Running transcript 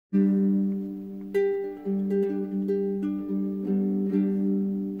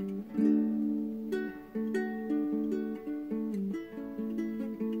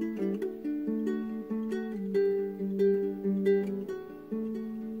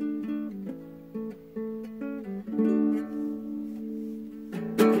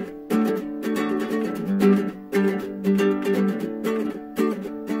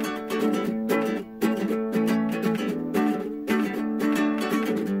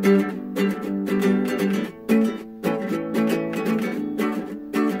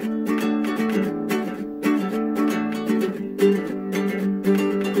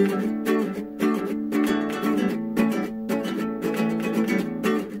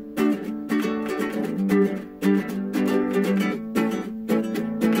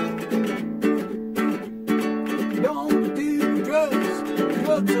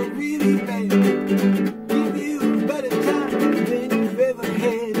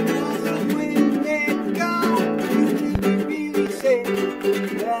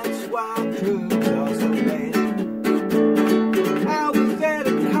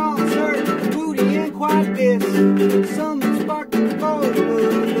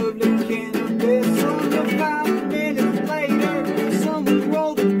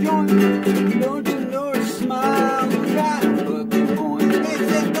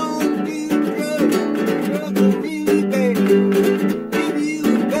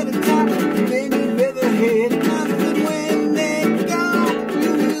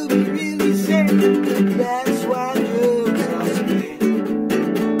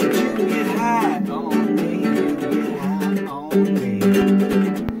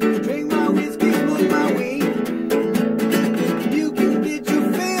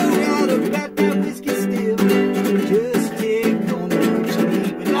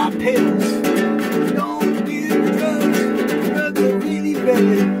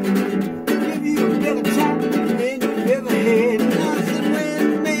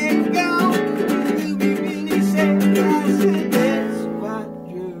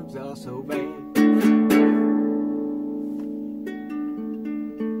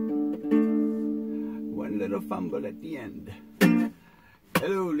Fumble at the end.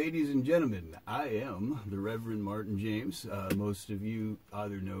 Hello, ladies and gentlemen. I am the Reverend Martin James. Most of you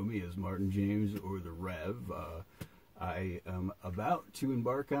either know me as Martin James or the Rev. I am about to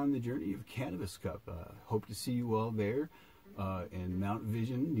embark on the journey of Cannabis Cup. Hope to see you all there in Mount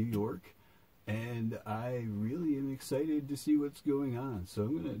Vision, New York. And I really am excited to see what's going on. So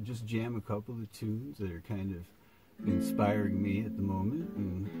I'm going to just jam a couple of tunes that are kind of inspiring me at the moment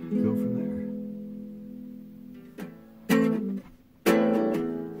and go from there.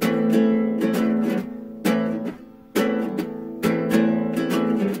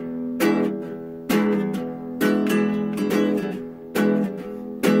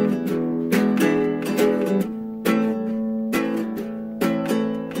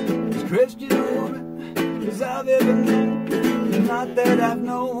 I've ever known, not that I've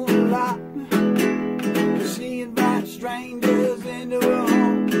known a lot. She invites strangers into her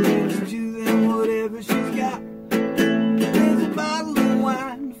home, gives to them whatever she's got. There's a bottle of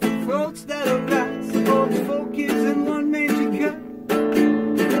wine for folks that are right, folks, 4 kids and 1 major cup.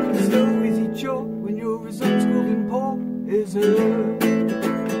 It's no easy chore when you're as unschooled and poor as her.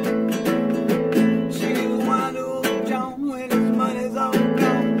 She'll wind old John when his money's all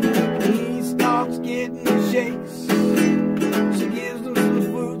gone. He starts getting shakes. She gives him some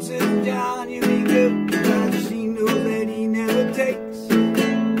fruit, says, John, you be good. But she knows that he never takes.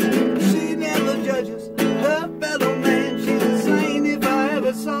 She never judges her fellow man. She's a saint if I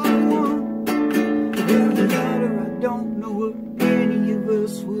ever saw one. And without her, I don't know what any of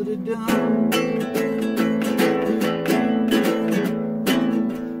us would have done.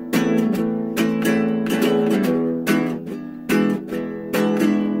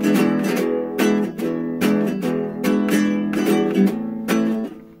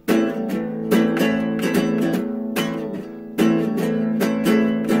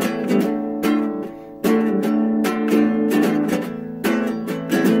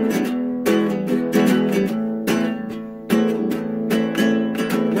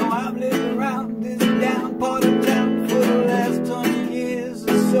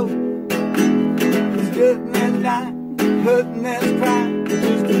 Hurting as crime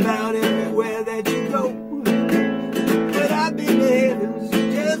just about everywhere that you go. But I've been to heavens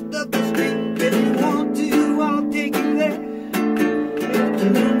just up the street. If you want to, I'll take you there.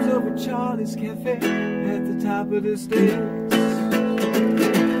 Afternoons over Charlie's Cafe at the top of the stairs.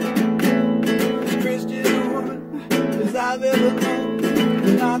 Christian woman as I've ever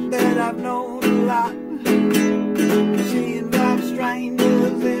known, not that I've known a lot. She invites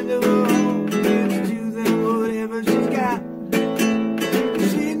strangers in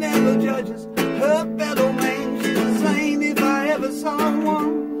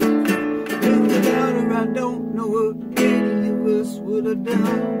would have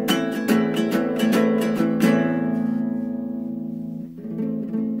done.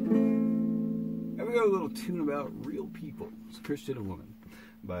 And we got a little tune about real people. It's Christian a Woman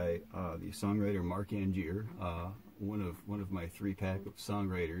by the songwriter Mark Angier, one of my 3-pack of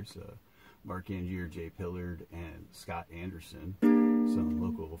songwriters, Mark Angier, Jay Pillard, and Scott Anderson, some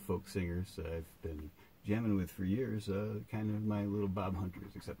local folk singers I've been jamming with for years, kind of my little Bob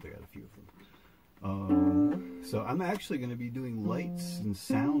Hunters, except I got a few of them. So I'm actually going to be doing lights and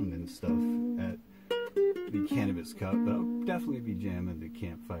sound and stuff at the Cannabis Cup, but I'll definitely be jamming the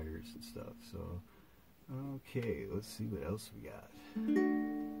campfires and stuff. So, okay, let's see what else we got.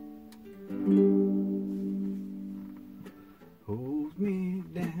 Hold me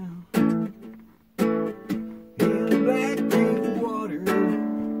down in the black green water,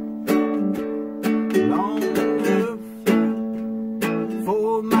 long enough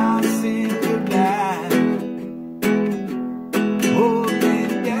for my sin to die. Hold me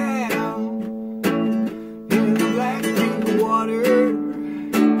down in the black green water,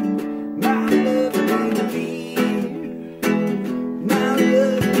 my love will leave, my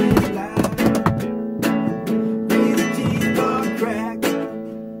love will lie. These teeth are cracked,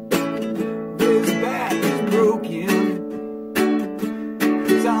 this back is broken,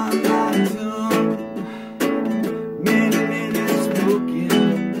 'cause I'm not done, many minutes smoking.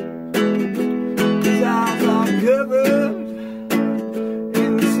 His eyes are covered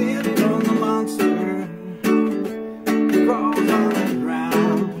in the scent from the monster, crawls on the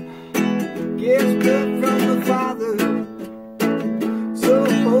ground, gets blood from the father, so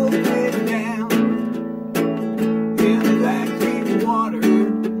hold me down in the black green water,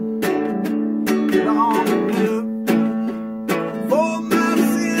 long enough for my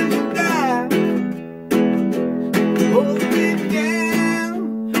sin to die. Hold me down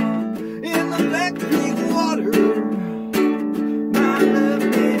in the black green water, my love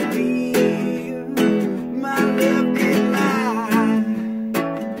can leave, my love can lie,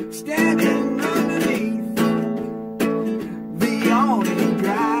 standing underneath the awning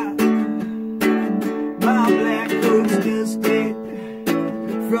dry, my black coat's dusted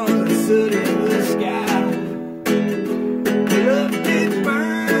from the soot in the sky. Love did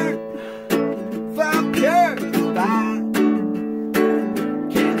burn, fire purified,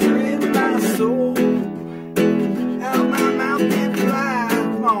 cancer in my soul, out my mouth can fly.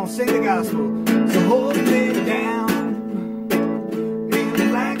 Come on, sing the gospel. So hold me down in the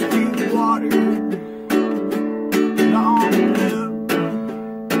black green water, long enough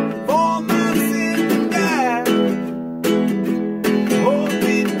for my sin to die. Hold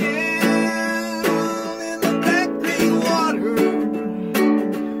me down in the black green water,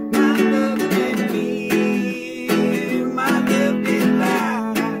 my love can leave, my love can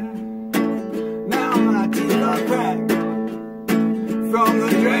lie. Now my teeth are cracked from the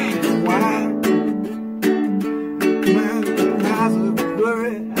drink of wine. My eyes are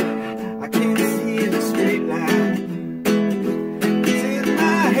blurry, I can't see in a straight line. It's in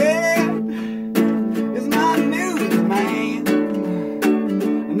my head, it's my new man. I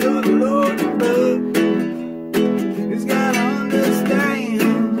know the Lord above has got to understand.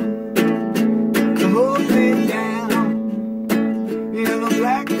 So hold me down in the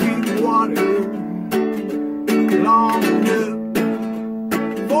black green water, long enough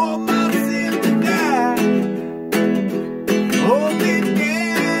for my sin to die. Hold me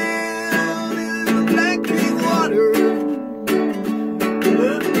down in the black green water,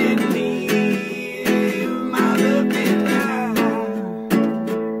 love can leave, my love can lie.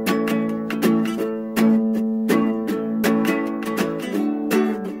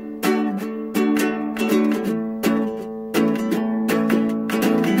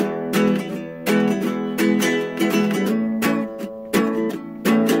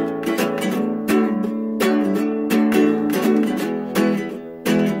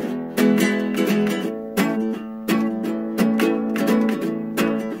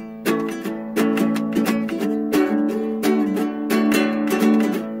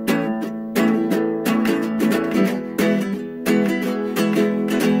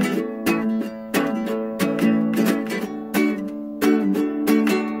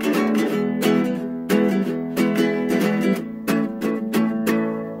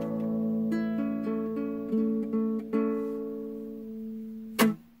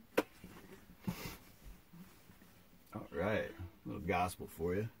 All right, a little gospel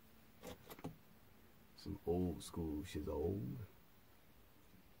for you. Some old school, she's old.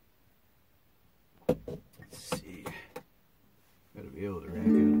 Let's see. Gotta be able to rack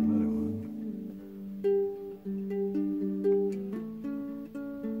out another one.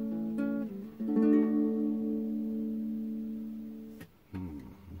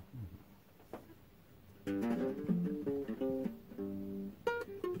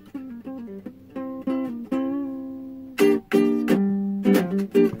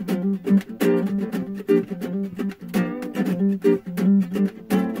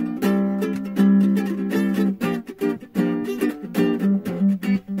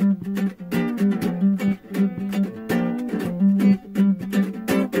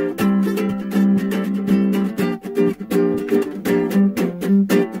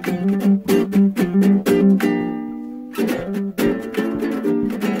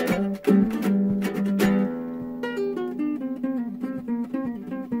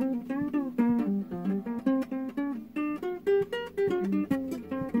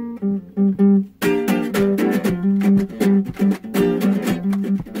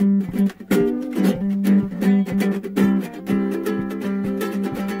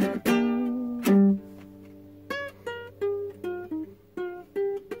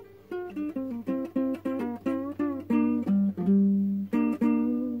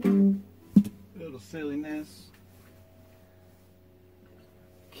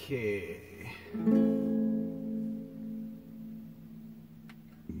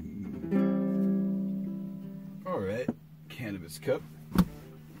 Cannabis Cup.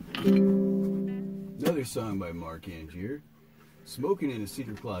 Another song by Mark Angier. Smoking in a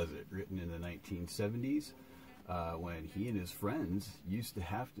Cedar Closet, written in the 1970s, when he and his friends used to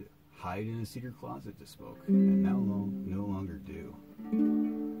have to hide in a cedar closet to smoke, and now no longer do.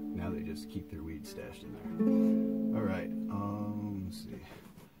 Now they just keep their weed stashed in there. Alright, let's see.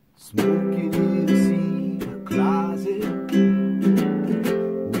 Smoking in a cedar closet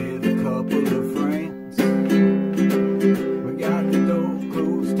with a couple of friends. We got the door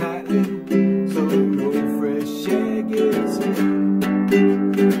closed tightly so no fresh air gets in.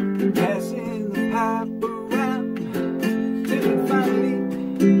 Passing the pipe around till it finally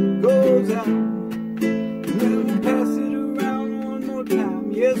goes out. And then we'll pass it around one more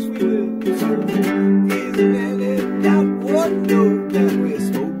time. Yes, we will. So isn't any doubt what know that we're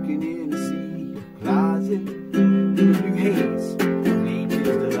smoking in a cedar closet in a blue haze of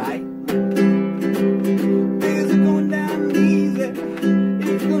nature's delight. Things are going down easy.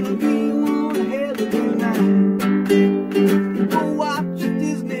 It's gonna be one hell of a night. Go watch a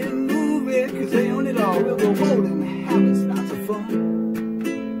Disney movie, 'cause they own it all. We'll go bowling, having lots of fun.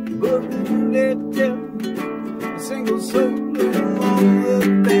 But let tell a single soul of all the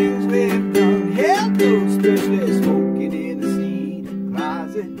things we've done. Hell no, especially smoking in a cedar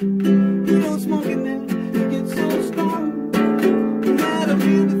closet. You don't smoke in there, you get so strong. And that I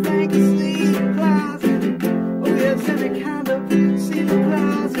really think a cedar closet. Oh yes, any kind of cedar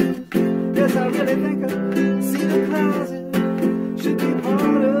closet. Yes, I really think a cedar closet should be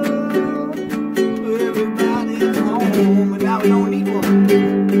part of everybody's home. But now we don't need one.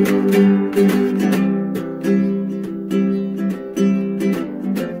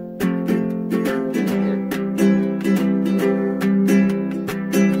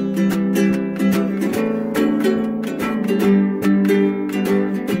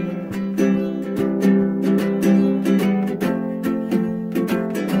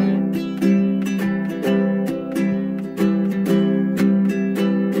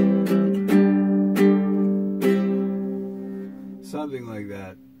 Something like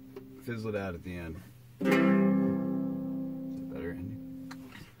that. Fizzled out at the end. Is that better, Andy?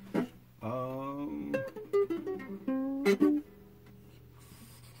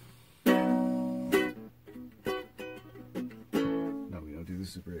 No, we don't do the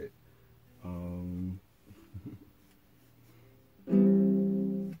Super 8.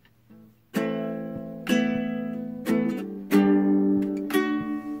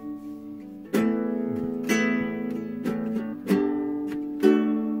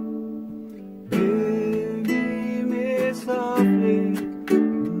 Softly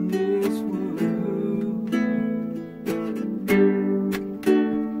in this world,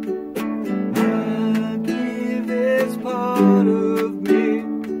 I give this part of me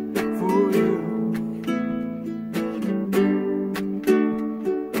for you.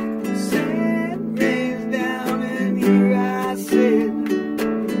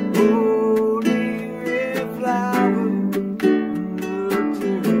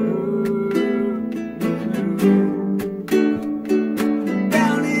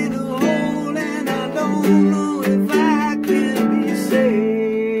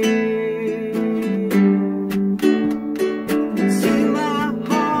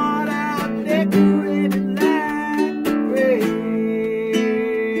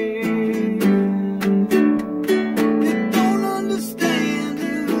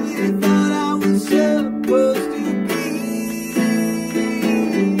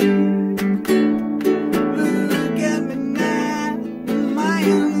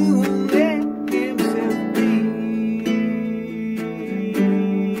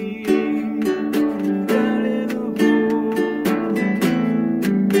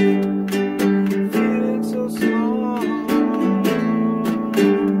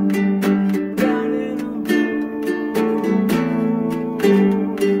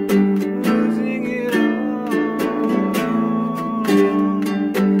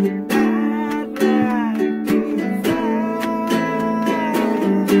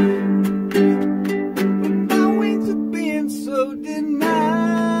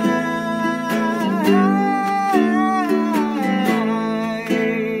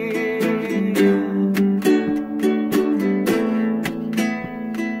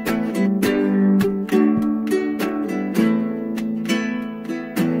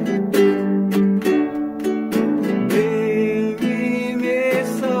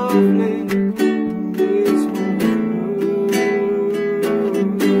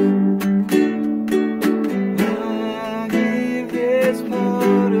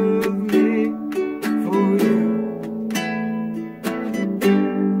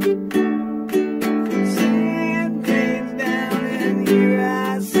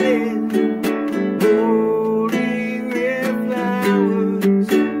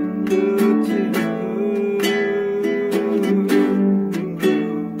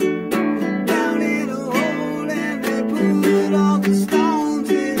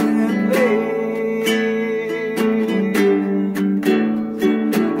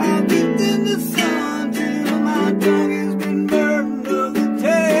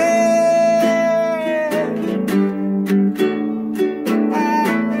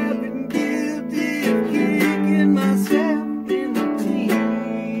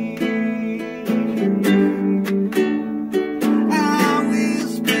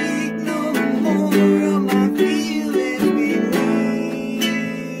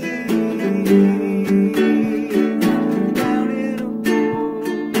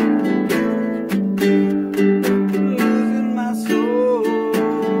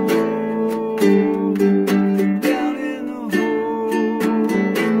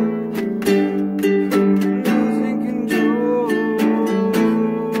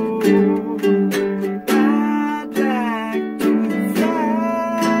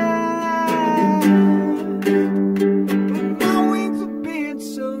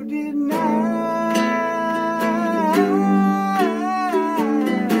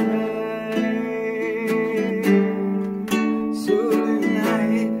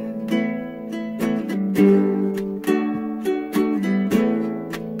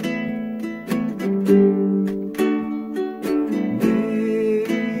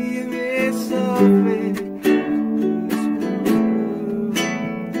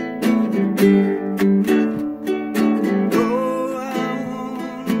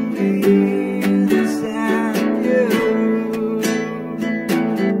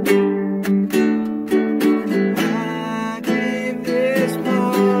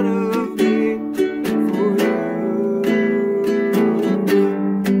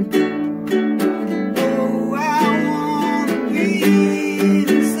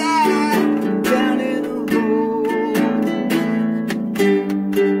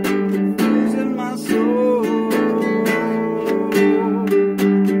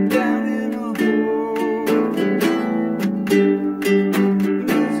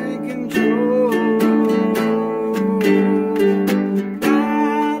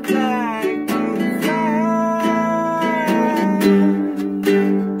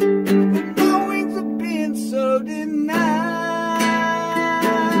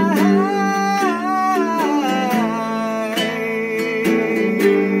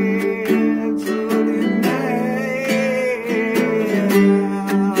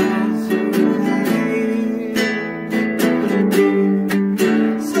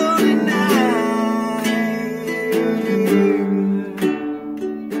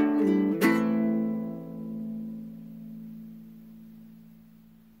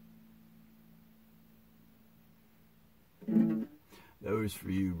 That was for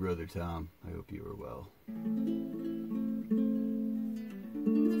you, Brother Tom. I hope you are well.